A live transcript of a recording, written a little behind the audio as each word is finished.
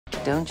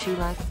Don't you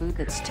like food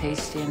that's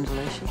tasty and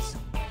delicious?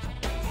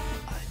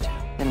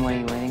 Then what are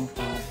you waiting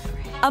for?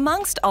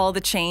 Amongst all the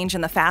change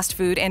in the fast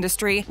food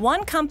industry,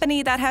 one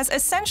company that has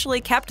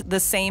essentially kept the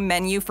same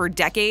menu for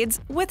decades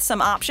with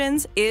some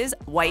options is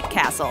White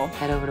Castle.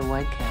 Head over to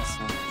White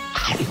Castle.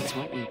 It's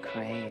what you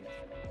crave.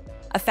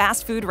 A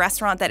fast food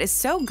restaurant that is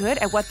so good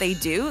at what they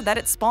do that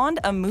it spawned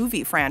a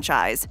movie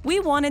franchise. We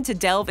wanted to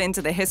delve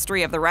into the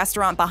history of the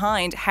restaurant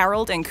behind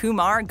Harold and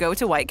Kumar Go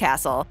to White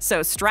Castle.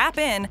 So strap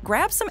in,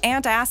 grab some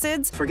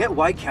antacids, forget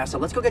White Castle,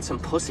 let's go get some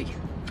pussy.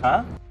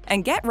 Huh?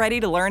 And get ready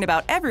to learn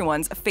about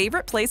everyone's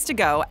favorite place to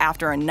go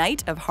after a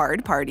night of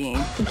hard partying.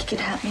 Think you could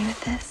help me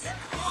with this?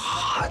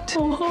 What?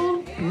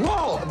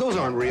 Whoa, those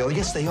aren't real.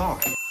 Yes, they are.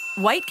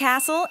 White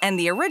Castle and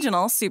the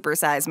original Super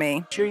Size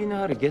Me. Sure you know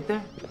how to get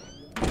there?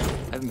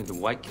 I haven't been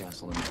to White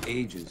Castle in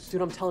ages.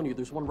 Dude, I'm telling you,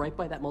 there's one right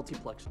by that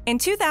multiplex. In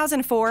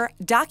 2004,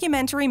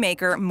 documentary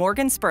maker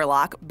Morgan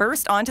Spurlock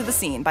burst onto the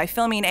scene by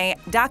filming a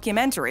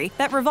documentary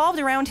that revolved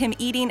around him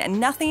eating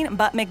nothing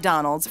but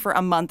McDonald's for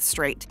a month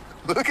straight.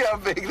 Look how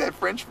big that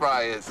French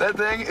fry is. That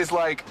thing is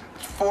like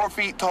 4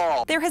 feet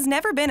tall. There has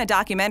never been a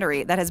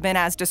documentary that has been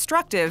as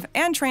destructive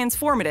and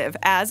transformative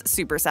as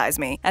Super Size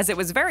Me, as it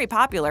was very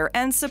popular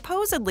and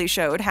supposedly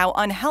showed how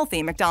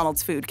unhealthy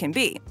McDonald's food can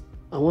be.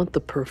 I want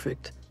the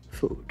perfect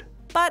food.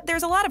 But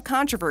there's a lot of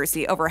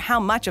controversy over how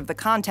much of the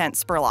content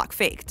Spurlock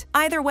faked.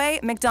 Either way,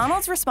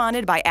 McDonald's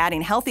responded by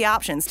adding healthy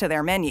options to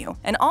their menu,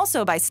 and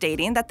also by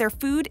stating that their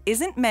food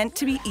isn't meant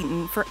to be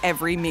eaten for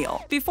every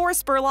meal. Before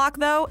Spurlock,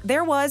 though,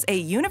 there was a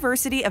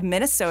University of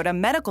Minnesota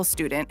medical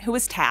student who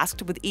was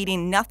tasked with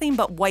eating nothing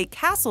but White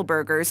Castle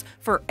burgers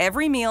for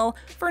every meal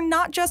for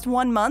not just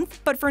 1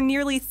 month, but for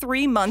nearly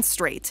 3 months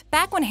straight.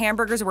 Back when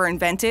hamburgers were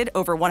invented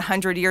over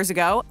 100 years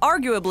ago,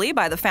 arguably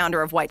by the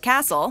founder of White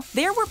Castle,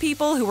 there were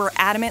people who were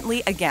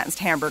adamantly against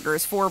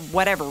hamburgers for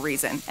whatever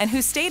reason, and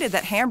who stated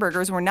that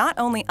hamburgers were not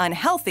only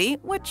unhealthy,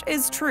 which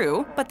is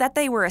true, but that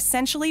they were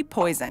essentially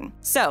poison.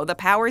 So the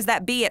powers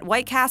that be at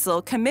White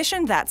Castle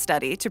commissioned that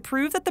study to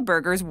prove that the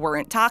burgers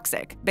weren't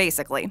toxic,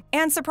 basically.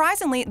 And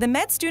surprisingly, the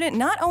med student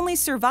not only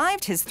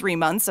survived his 3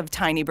 months of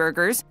tiny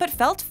burgers, but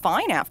felt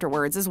fine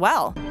afterwards as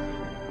well.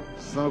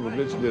 Son of a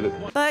bitch did it.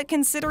 But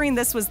considering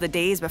this was the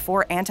days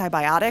before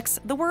antibiotics,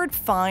 the word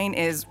fine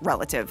is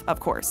relative, of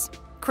course.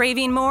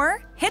 Craving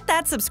more? Hit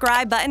that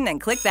subscribe button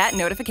and click that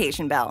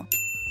notification bell.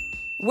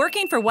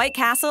 Working for White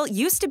Castle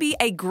used to be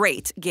a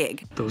great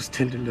gig. Those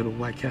tender little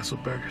White Castle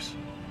burgers.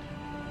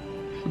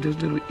 Those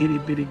little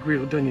itty-bitty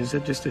grilled onions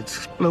that just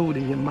explode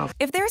in your mouth.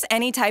 If there's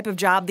any type of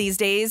job these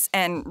days,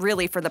 and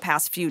really for the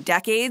past few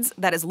decades,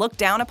 that is looked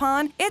down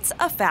upon, it's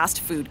a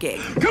fast food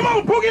gig. Come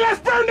on, Boogie, let's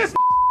burn this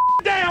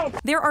down!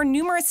 There are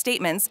numerous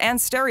statements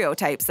and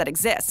stereotypes that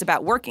exist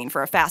about working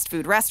for a fast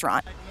food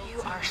restaurant.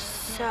 You are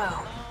so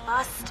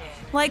busted.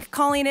 Like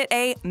calling it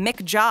a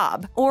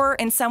McJob, or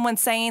in someone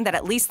saying that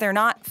at least they're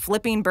not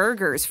flipping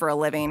burgers for a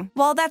living.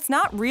 While that's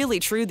not really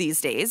true these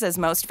days, as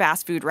most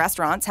fast food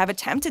restaurants have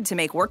attempted to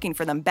make working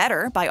for them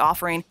better by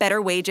offering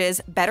better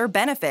wages, better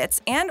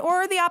benefits,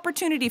 and/or the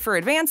opportunity for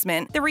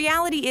advancement, the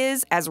reality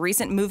is, as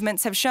recent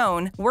movements have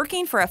shown,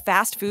 working for a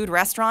fast food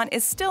restaurant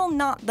is still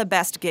not the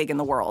best gig in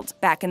the world.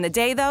 Back in the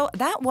day, though,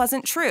 that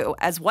wasn't true,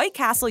 as White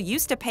Castle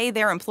used to pay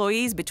their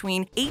employees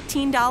between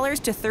 $18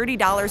 to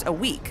 $30 a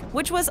week,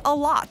 which was a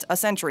lot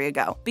a century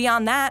ago.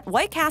 Beyond that,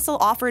 White Castle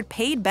offered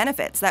paid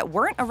benefits that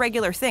weren't a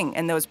regular thing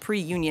in those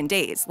pre-union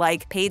days,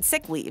 like paid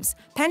sick leaves,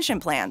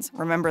 pension plans,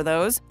 remember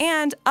those?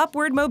 And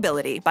upward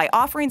mobility by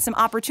offering some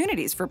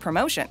opportunities for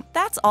promotion.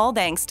 That's all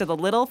thanks to the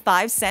little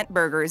 5-cent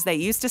burgers they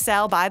used to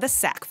sell by the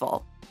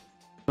sackful.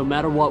 No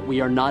matter what,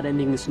 we are not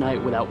ending this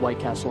night without White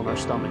Castle in our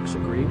stomachs,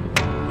 agreed?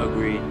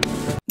 Agreed.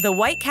 The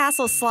White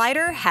Castle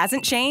slider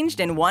hasn't changed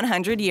in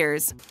 100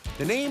 years.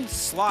 The name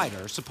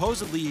slider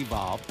supposedly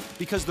evolved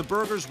because the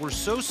burgers were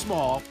so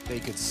small they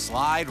could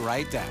slide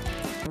right down.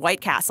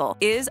 White Castle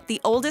is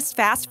the oldest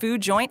fast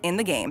food joint in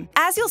the game.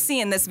 As you'll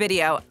see in this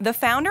video, the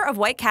founder of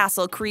White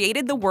Castle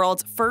created the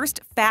world's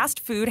first fast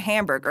food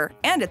hamburger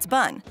and its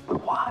bun.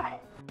 Why?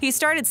 He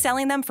started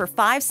selling them for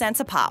 5 cents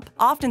a pop,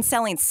 often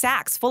selling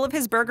sacks full of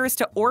his burgers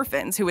to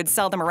orphans who would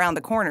sell them around the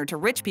corner to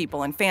rich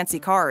people in fancy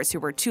cars who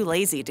were too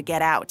lazy to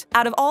get out.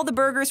 Out of all the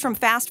burgers from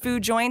fast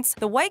food joints,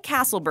 the White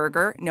Castle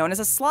burger, known as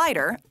a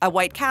slider, a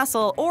White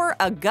Castle, or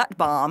a gut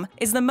bomb,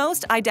 is the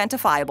most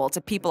identifiable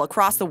to people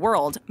across the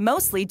world,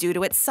 mostly due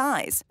to its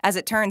size. As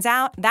it turns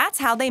out, that's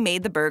how they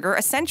made the burger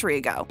a century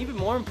ago. Even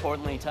more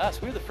importantly to us,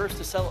 we were the first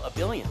to sell a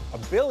billion. A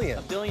billion?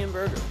 A billion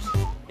burgers.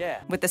 Yeah.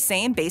 With the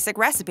same basic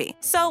recipe.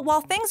 So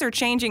while things are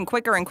changing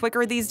quicker and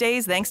quicker these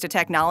days thanks to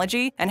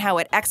technology and how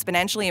it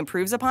exponentially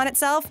improves upon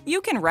itself, you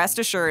can rest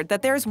assured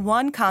that there's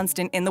one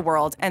constant in the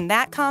world, and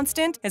that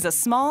constant is a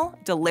small,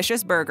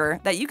 delicious burger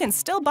that you can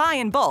still buy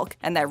in bulk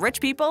and that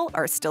rich people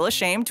are still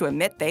ashamed to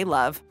admit they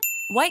love.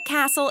 White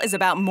Castle is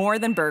about more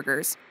than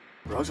burgers.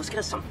 Bros, let's get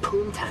us some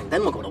poontang,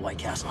 then we'll go to White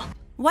Castle.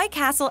 White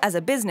Castle as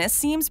a business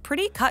seems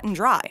pretty cut and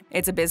dry.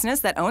 It's a business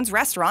that owns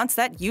restaurants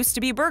that used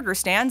to be burger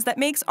stands that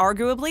makes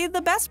arguably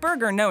the best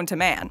burger known to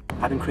man.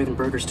 I've been craving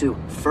burgers too.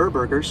 Fur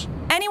burgers.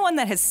 Anyone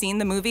that has seen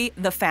the movie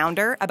The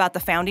Founder about the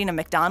founding of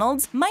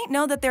McDonald's might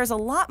know that there's a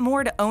lot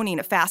more to owning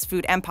a fast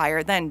food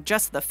empire than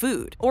just the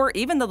food, or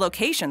even the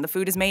location the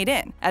food is made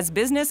in, as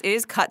business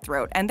is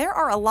cutthroat and there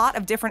are a lot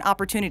of different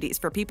opportunities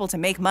for people to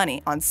make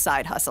money on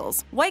side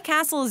hustles. White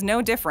Castle is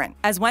no different,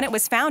 as when it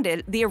was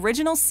founded, the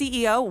original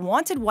CEO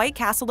wanted White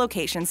Castle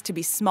locations to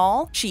be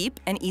small, cheap,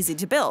 and easy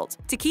to build.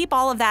 To keep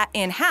all of that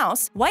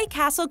in-house, White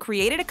Castle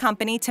created a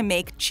company to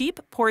make cheap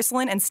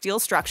porcelain and steel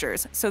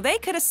structures so they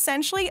could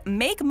essentially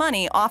make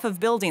money off of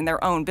building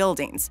their own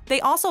buildings.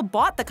 They also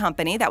bought the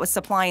company that was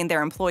supplying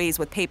their employees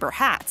with paper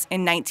hats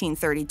in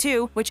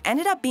 1932, which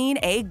ended up being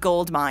a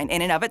gold mine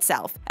in and of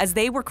itself, as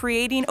they were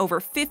creating over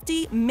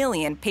 50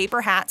 million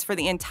paper hats for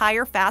the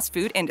entire fast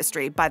food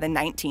industry by the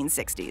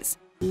 1960s.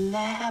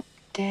 Lap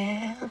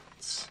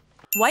dance.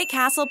 White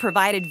Castle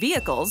provided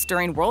vehicles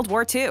during World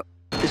War II.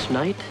 This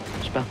night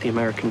is about the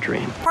American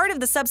dream. Part of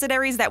the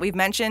subsidiaries that we've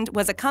mentioned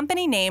was a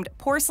company named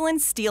Porcelain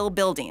Steel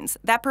Buildings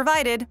that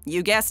provided,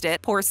 you guessed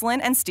it,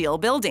 porcelain and steel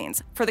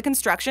buildings for the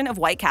construction of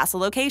White Castle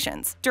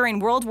locations. During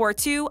World War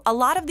II, a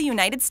lot of the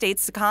United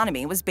States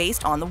economy was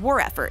based on the war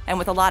effort, and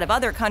with a lot of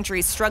other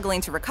countries struggling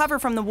to recover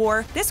from the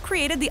war, this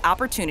created the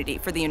opportunity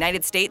for the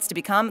United States to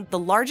become the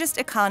largest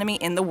economy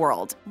in the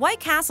world. White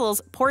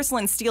Castle's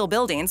Porcelain Steel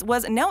Buildings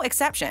was no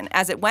exception,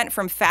 as it went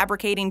from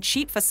fabricating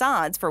cheap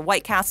facades for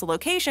White Castle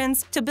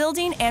locations to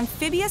building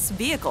amphibious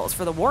vehicles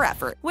for the war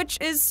effort, which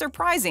is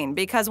surprising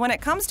because when it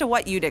comes to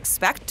what you'd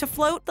expect to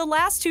float, the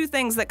last two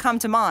things that come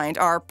to mind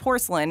are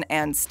porcelain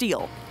and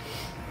steel.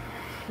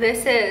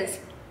 This is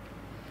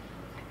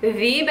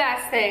the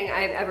best thing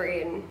I've ever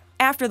eaten.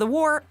 After the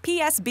war,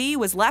 PSB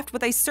was left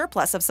with a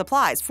surplus of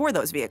supplies for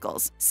those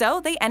vehicles, so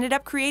they ended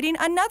up creating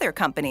another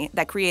company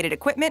that created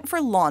equipment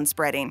for lawn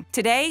spreading.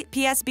 Today,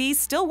 PSB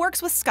still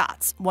works with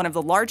Scott's, one of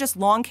the largest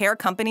lawn care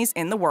companies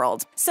in the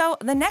world. So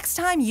the next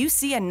time you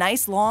see a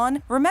nice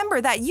lawn,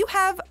 remember that you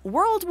have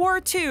World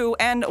War II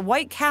and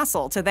White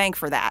Castle to thank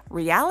for that.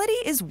 Reality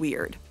is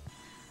weird.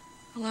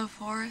 Hello,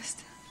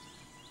 Forrest.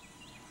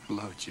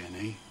 Hello,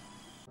 Jenny.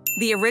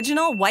 The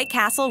original White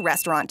Castle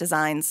restaurant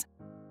designs.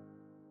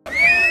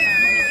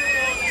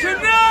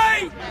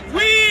 Tonight,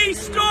 we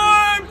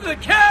stormed the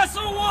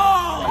castle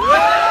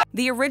wall!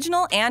 The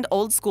original and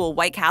old-school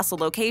White Castle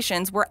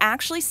locations were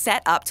actually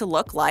set up to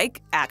look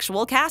like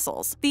actual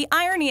castles. The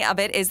irony of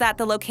it is that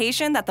the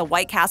location that the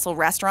White Castle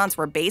restaurants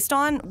were based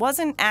on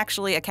wasn't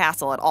actually a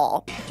castle at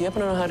all. Do you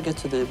happen to know how to get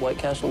to the White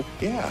Castle?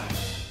 Yeah.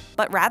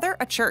 But rather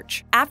a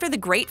church. After the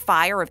Great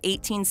Fire of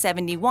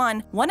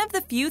 1871, one of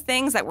the few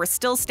things that were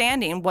still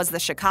standing was the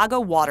Chicago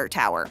Water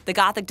Tower. The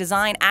Gothic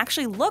design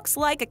actually looks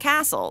like a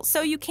castle,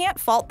 so you can't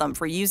fault them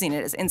for using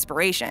it as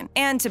inspiration.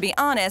 And to be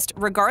honest,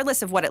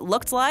 regardless of what it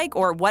looked like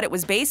or what it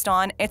was based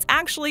on, it's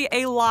actually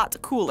a lot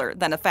cooler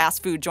than the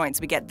fast food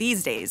joints we get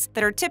these days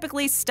that are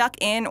typically stuck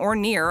in or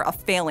near a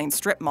failing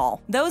strip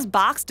mall. Those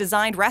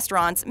box-designed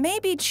restaurants may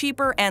be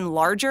cheaper and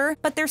larger,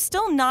 but they're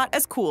still not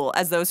as cool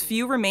as those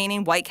few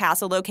remaining White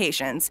Castle locations.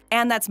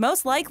 And that's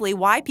most likely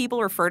why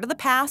people refer to the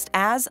past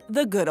as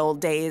the good old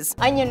days.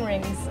 Onion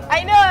rings.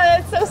 I know,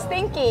 that's so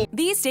stinky.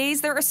 These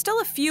days, there are still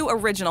a few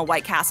original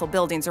White Castle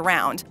buildings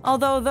around,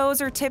 although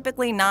those are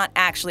typically not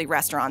actually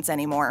restaurants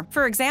anymore.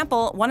 For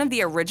example, one of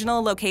the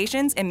original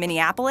locations in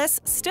Minneapolis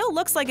still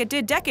looks like it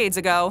did decades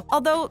ago,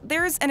 although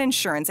there's an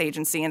insurance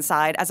agency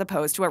inside as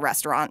opposed to a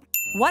restaurant.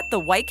 What the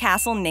White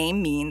Castle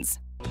name means.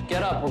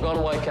 Get up, we're going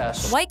to White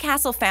Castle. White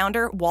Castle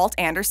founder Walt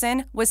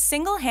Anderson was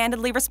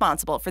single-handedly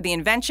responsible for the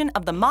invention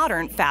of the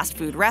modern fast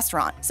food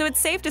restaurant, so it's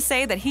safe to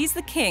say that he's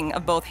the king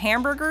of both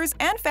hamburgers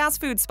and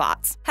fast food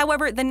spots.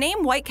 However, the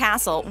name White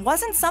Castle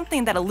wasn't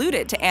something that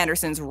alluded to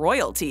Anderson's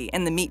royalty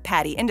in the meat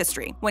patty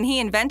industry. When he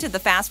invented the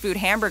fast food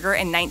hamburger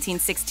in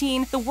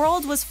 1916, the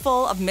world was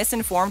full of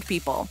misinformed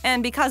people,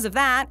 and because of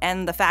that,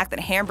 and the fact that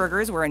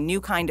hamburgers were a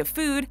new kind of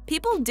food,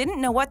 people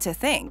didn't know what to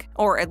think,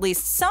 or at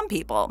least some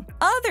people.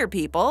 Other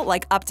people,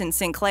 like Upton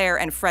Sinclair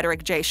and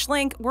Frederick J.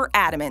 Schlink, were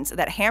adamant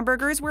that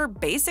hamburgers were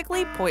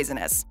basically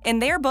poisonous. In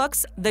their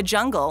books, The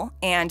Jungle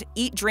and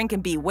Eat, Drink,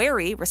 and Be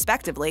Wary,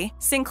 respectively,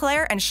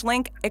 Sinclair and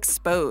Schlink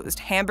exposed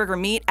hamburger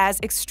meat as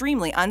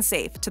extremely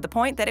unsafe to the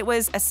point that it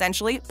was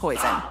essentially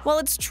poison. While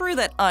it's true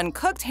that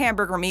uncooked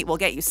hamburger meat will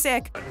get you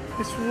sick,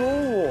 It's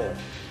raw.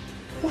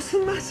 What's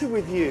the matter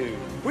with you?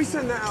 We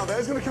send that out there,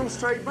 it's gonna come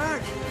straight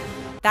back.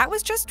 that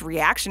was just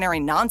reactionary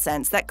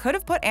nonsense that could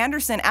have put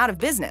Anderson out of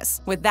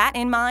business. With that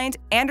in mind,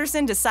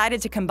 Anderson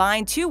decided to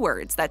combine two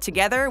words that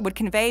together would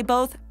convey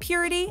both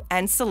purity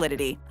and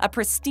solidity, a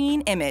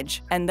pristine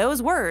image, and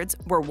those words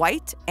were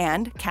White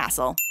and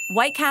Castle.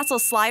 White Castle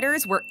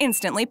sliders were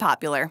instantly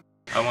popular.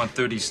 I want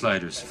 30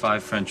 sliders,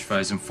 5 French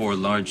fries, and 4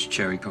 large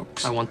cherry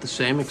Cokes. I want the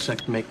same,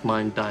 except make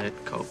mine Diet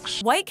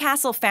Cokes. White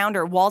Castle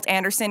founder Walt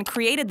Anderson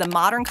created the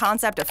modern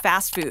concept of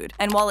fast food,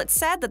 and while it's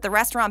said that the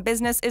restaurant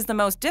business is the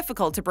most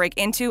difficult to break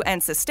into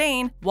and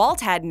sustain,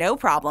 Walt had no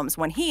problems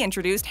when he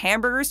introduced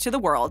hamburgers to the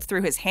world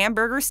through his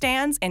hamburger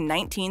stands in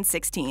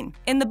 1916.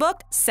 In the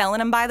book Sellin'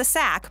 'Em by the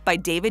Sack by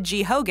David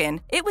G. Hogan,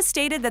 it was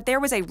stated that there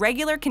was a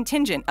regular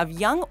contingent of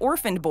young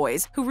orphaned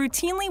boys who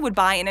routinely would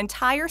buy an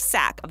entire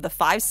sack of the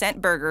 5-cent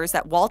burgers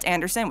that Walt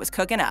Anderson was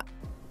cooking up.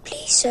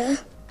 Please, sir,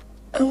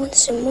 I want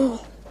some more.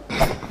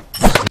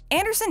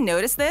 Anderson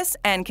noticed this,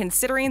 and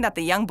considering that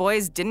the young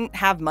boys didn't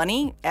have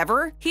money,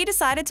 ever, he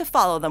decided to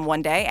follow them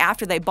one day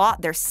after they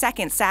bought their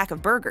second sack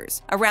of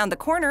burgers. Around the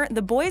corner,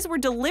 the boys were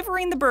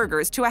delivering the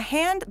burgers to a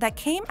hand that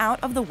came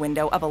out of the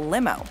window of a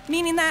limo,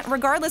 meaning that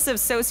regardless of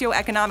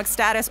socioeconomic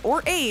status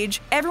or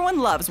age, everyone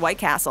loves White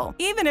Castle,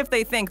 even if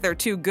they think they're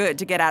too good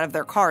to get out of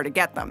their car to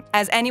get them.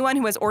 As anyone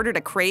who has ordered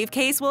a Crave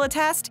case will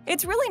attest,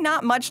 it's really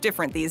not much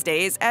different these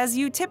days, as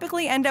you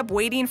typically end up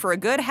waiting for a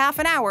good half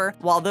an hour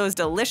while those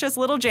delicious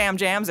little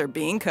jams are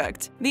being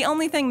cooked. The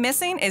only thing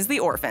missing is the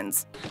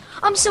orphans.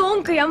 I'm so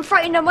hungry, I'm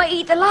frightened I might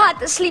eat the lad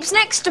that sleeps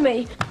next to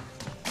me.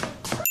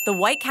 The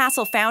White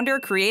Castle founder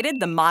created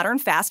the modern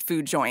fast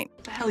food joint.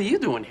 What the hell are you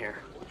doing here?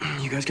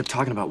 You guys kept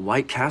talking about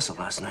White Castle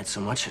last night so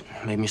much it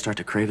made me start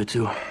to crave it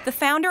too. The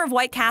founder of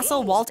White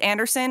Castle, Walt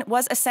Anderson,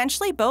 was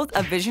essentially both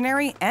a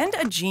visionary and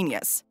a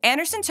genius.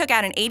 Anderson took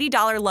out an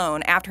 $80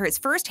 loan after his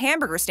first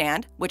hamburger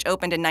stand, which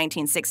opened in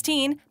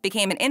 1916,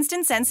 became an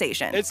instant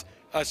sensation. It's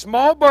a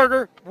small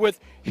burger with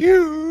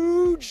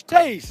huge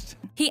taste.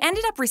 He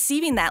ended up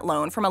receiving that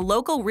loan from a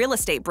local real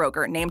estate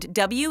broker named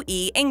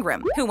W.E.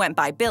 Ingram, who went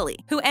by Billy,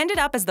 who ended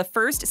up as the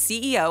first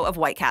CEO of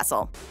White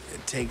Castle.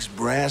 It takes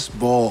brass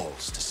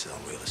balls to sell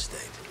real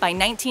estate. By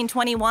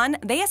 1921,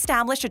 they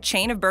established a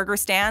chain of burger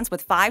stands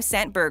with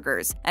 5-cent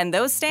burgers, and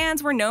those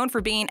stands were known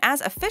for being as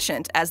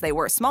efficient as they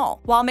were small.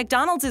 While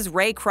McDonald's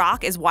Ray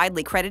Kroc is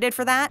widely credited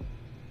for that,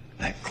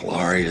 that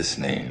glorious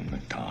name,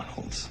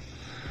 McDonald's.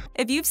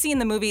 If you've seen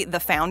the movie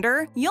The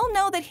Founder, you'll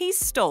know that he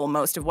stole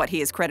most of what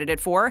he is credited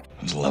for.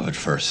 It was love at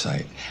first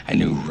sight. I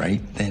knew right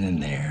then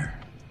and there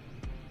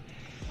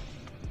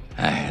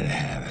I had to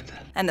have it.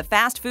 And the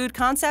fast food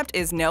concept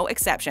is no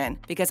exception,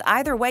 because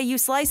either way you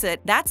slice it,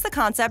 that's the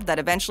concept that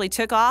eventually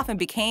took off and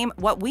became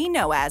what we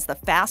know as the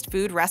fast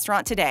food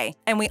restaurant today.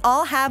 And we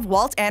all have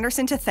Walt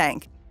Anderson to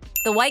thank.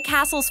 The White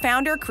Castle's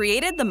founder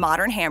created the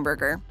modern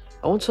hamburger.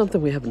 I want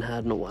something we haven't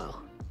had in a while.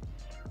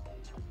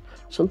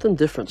 Something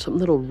different, something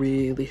that'll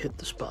really hit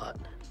the spot.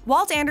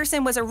 Walt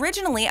Anderson was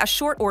originally a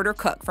short-order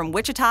cook from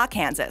Wichita,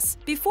 Kansas.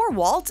 Before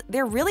Walt,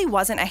 there really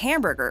wasn't a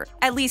hamburger,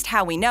 at least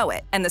how we know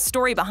it, and the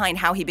story behind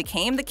how he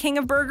became the king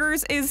of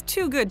burgers is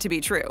too good to be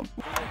true.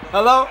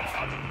 Hello?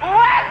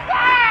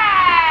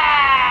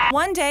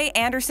 One day,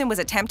 Anderson was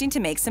attempting to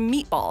make some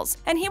meatballs,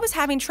 and he was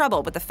having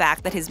trouble with the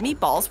fact that his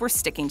meatballs were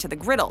sticking to the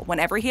griddle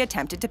whenever he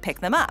attempted to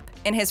pick them up.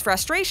 In his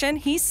frustration,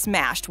 he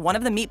smashed one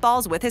of the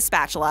meatballs with his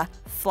spatula,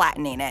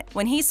 flattening it.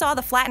 When he saw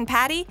the flattened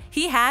patty,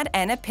 he had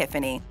an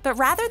epiphany. But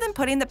rather than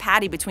putting the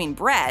patty between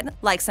bread,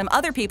 like some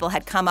other people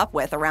had come up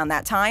with around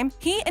that time,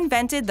 he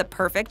invented the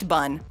perfect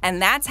bun.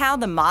 And that's how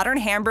the modern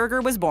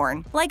hamburger was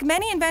born. Like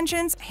many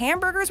inventions,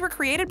 hamburgers were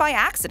created by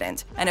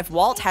accident. And if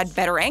Walt had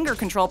better anger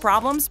control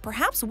problems,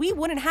 perhaps we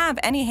wouldn't have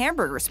any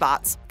hamburger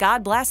spots.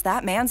 God bless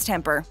that man's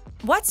temper.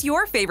 What's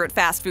your favorite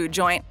fast food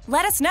joint?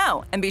 Let us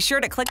know, and be sure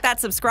to click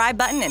that subscribe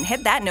button and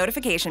hit that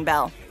notification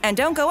bell. And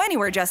don't go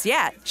anywhere just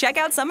yet. Check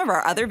out some of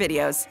our other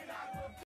videos.